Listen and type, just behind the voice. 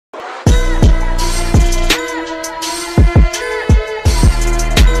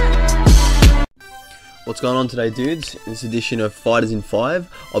What's going on today, dudes? In this edition of Fighters in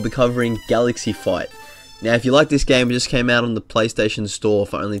 5, I'll be covering Galaxy Fight. Now, if you like this game, it just came out on the PlayStation Store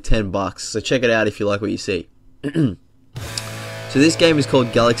for only $10, so check it out if you like what you see. So this game is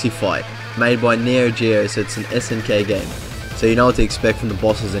called Galaxy Fight, made by Neo Geo, so it's an SNK game. So you know what to expect from the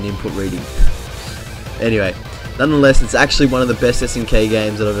bosses and input reading. Anyway, nonetheless, it's actually one of the best SNK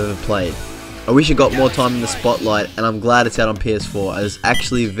games that I've ever played. I wish it got more time in the spotlight, and I'm glad it's out on PS4, as it's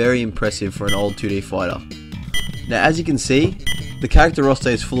actually very impressive for an old 2D fighter. Now, as you can see, the character roster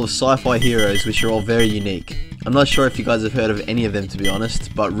is full of sci-fi heroes which are all very unique. I'm not sure if you guys have heard of any of them, to be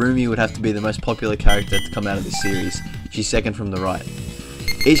honest, but Rumi would have to be the most popular character to come out of this series. She's second from the right.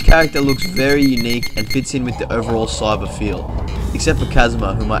 Each character looks very unique and fits in with the overall cyber feel, except for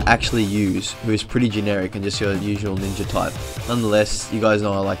Kazuma, whom I actually use, who is pretty generic and just your usual ninja type. Nonetheless, you guys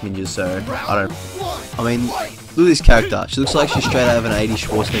know I like ninjas, so I mean, look at this character. She looks like she's straight out of an 80s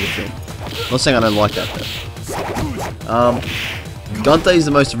Schwarzenegger film. I'm not saying I don't like that though. Gunther is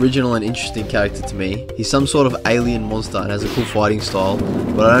the most original and interesting character to me. He's some sort of alien monster and has a cool fighting style,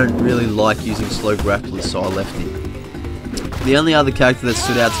 but I don't really like using slow grapplers, so I left him. The only other character that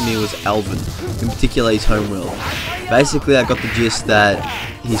stood out to me was Alvin, in particular his homeworld. Basically, I got the gist that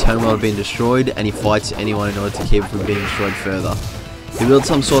his homeworld had been destroyed and he fights anyone in order to keep it from being destroyed further. He wields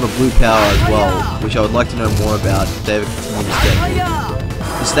some sort of blue power as well, which I would like to know more about if they ever continue this game.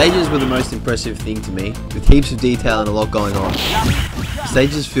 The stages were the most impressive thing to me, with heaps of detail and a lot going on. The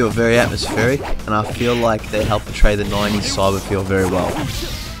stages feel very atmospheric, and I feel like they help portray the 90s cyber feel very well.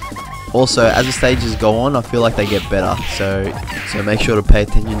 Also, as the stages go on, I feel like they get better, so make sure to pay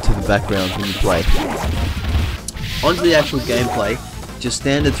attention to the background when you play. Onto the actual gameplay, just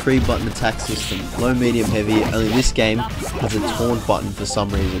standard 3-button attack system, low, medium, heavy, only this game has a taunt button for some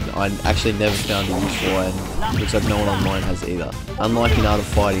reason. I actually never found it useful, and looks like no one online has either, unlike in Art of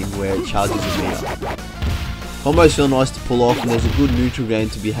Fighting where it charges a meter. Combos feel nice to pull off, and there's a good neutral game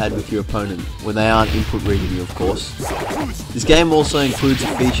to be had with your opponent, when they aren't input reading you, of course. This game also includes a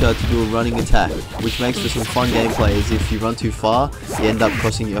feature to do a running attack, which makes for some fun gameplay, as if you run too far, you end up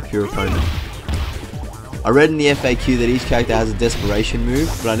crossing up your opponent. I read in the FAQ that each character has a desperation move,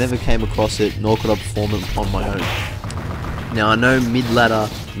 but I never came across it, nor could I perform it on my own. Now, I know mid-ladder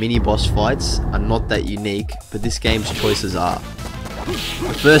mini-boss fights are not that unique, but this game's choices are.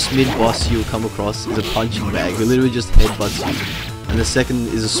 The first mid-boss you'll come across is a punching bag who literally just headbutts you, and the second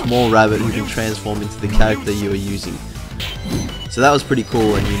is a small rabbit who can transform into the character you are using. So that was pretty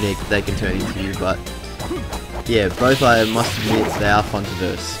cool and unique that they can turn into you, but yeah, both I must admit they are fun to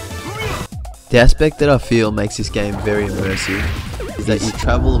verse. The aspect that I feel makes this game very immersive is that you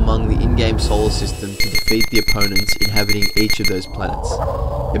travel among the in-game solar system to defeat the opponents inhabiting each of those planets.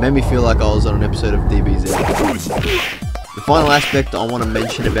 It made me feel like I was on an episode of DBZ. The final aspect I want to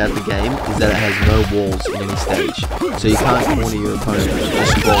mention about the game is that it has no walls in any stage, so you can't corner your opponent or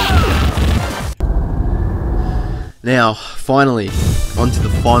scroll them. Now, finally, onto the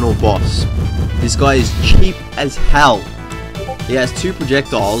final boss. This guy is cheap as hell. He has 2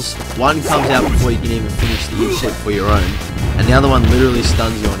 projectiles, one comes out before you can even finish the inset for your own, and the other one literally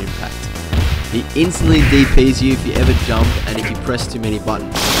stuns you on impact. He instantly DPs you if you ever jump and if you press too many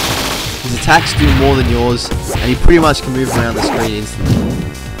buttons. His attacks do more than yours, and he pretty much can move around the screen instantly.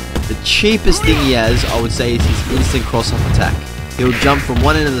 The cheapest thing he has, I would say, is his instant cross-up attack. He'll jump from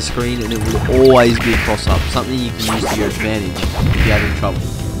one end of the screen and it will always be cross-up, something you can use to your advantage if you're having trouble.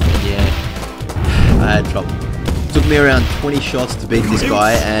 And yeah, I had trouble. It took me around 20 shots to beat this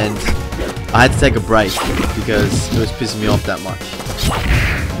guy, and I had to take a break because it was pissing me off that much.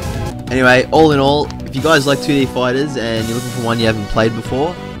 Anyway, all in all, if you guys like 2D fighters and you're looking for one you haven't played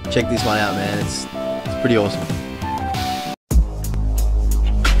before, check this one out, man. It's pretty awesome.